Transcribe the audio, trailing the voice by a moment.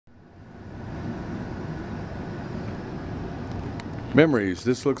Memories.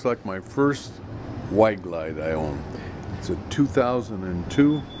 This looks like my first White Glide I own. It's a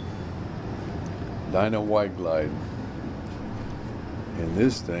 2002 Dyna White Glide. And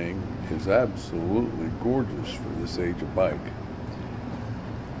this thing is absolutely gorgeous for this age of bike.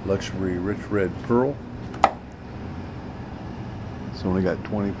 Luxury rich red pearl. It's only got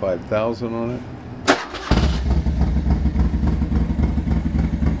 25,000 on it.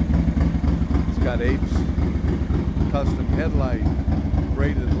 It's got apes, custom headlight,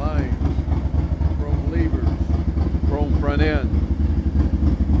 braided lines, chrome levers, chrome front end.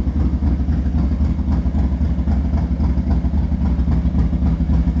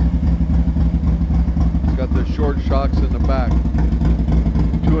 It's got the short shocks in the back,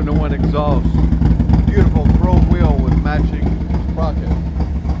 2-in-1 exhaust, beautiful chrome wheel with matching sprocket.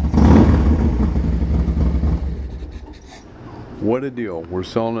 What a deal. We're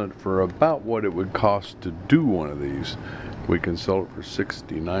selling it for about what it would cost to do one of these. We can sell it for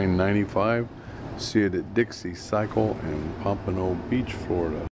 $69.95. See it at Dixie Cycle in Pompano Beach, Florida.